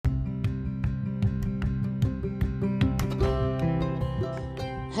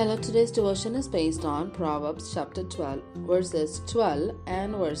Hello, today's devotion is based on Proverbs chapter 12, verses 12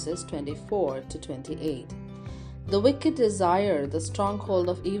 and verses 24 to 28. The wicked desire the stronghold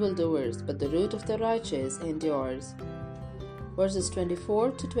of evildoers, but the root of the righteous endures. Verses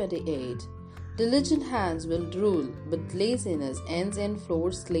 24 to 28. Diligent hands will rule, but laziness ends in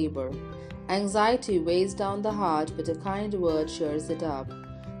forced labor. Anxiety weighs down the heart, but a kind word cheers it up.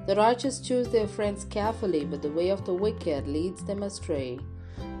 The righteous choose their friends carefully, but the way of the wicked leads them astray.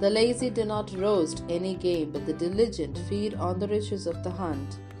 The lazy do not roast any game, but the diligent feed on the riches of the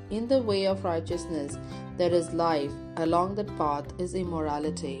hunt. In the way of righteousness there is life, along that path is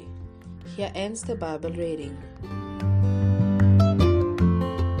immorality. Here ends the Bible reading.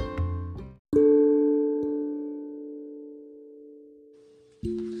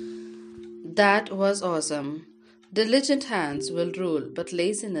 That was awesome. Diligent hands will rule, but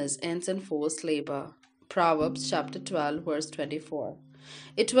laziness ends in forced labor. Proverbs chapter 12, verse 24.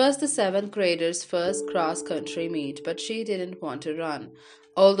 It was the seventh grader's first cross-country meet, but she didn't want to run.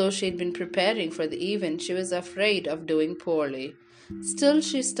 Although she'd been preparing for the event, she was afraid of doing poorly. Still,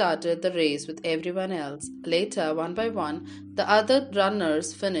 she started the race with everyone else. Later, one by one, the other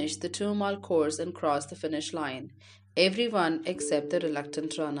runners finished the 2-mile course and crossed the finish line. Everyone except the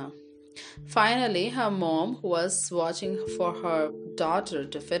reluctant runner. Finally, her mom, who was watching for her daughter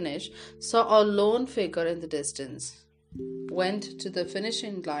to finish, saw a lone figure in the distance. Went to the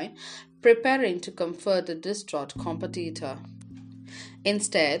finishing line, preparing to comfort the distraught competitor.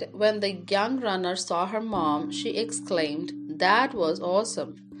 Instead, when the young runner saw her mom, she exclaimed, "That was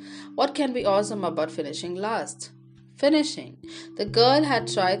awesome." What can be awesome about finishing last? Finishing. The girl had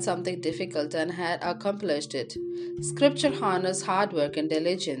tried something difficult and had accomplished it. Scripture honors hard work and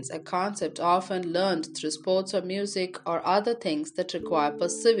diligence, a concept often learned through sports or music or other things that require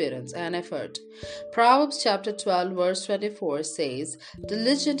perseverance and effort. Proverbs chapter 12 verse 24 says,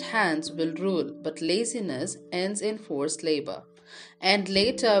 "Diligent hands will rule, but laziness ends in forced labor." And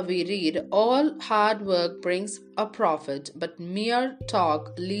later we read, "All hard work brings a profit, but mere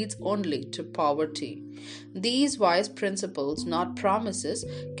talk leads only to poverty." These wise principles, not promises,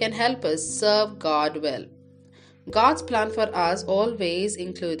 can help us serve God well. God's plan for us always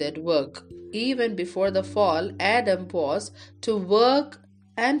included work. Even before the fall, Adam was to work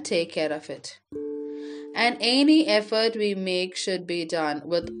and take care of it. And any effort we make should be done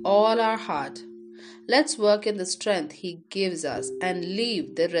with all our heart. Let's work in the strength He gives us and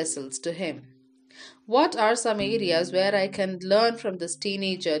leave the results to Him. What are some areas where I can learn from this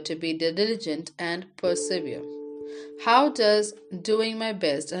teenager to be diligent and persevere? How does doing my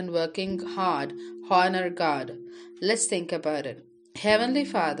best and working hard honor God? Let's think about it. Heavenly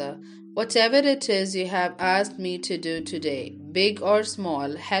Father, whatever it is you have asked me to do today, big or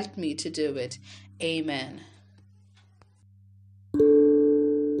small, help me to do it. Amen.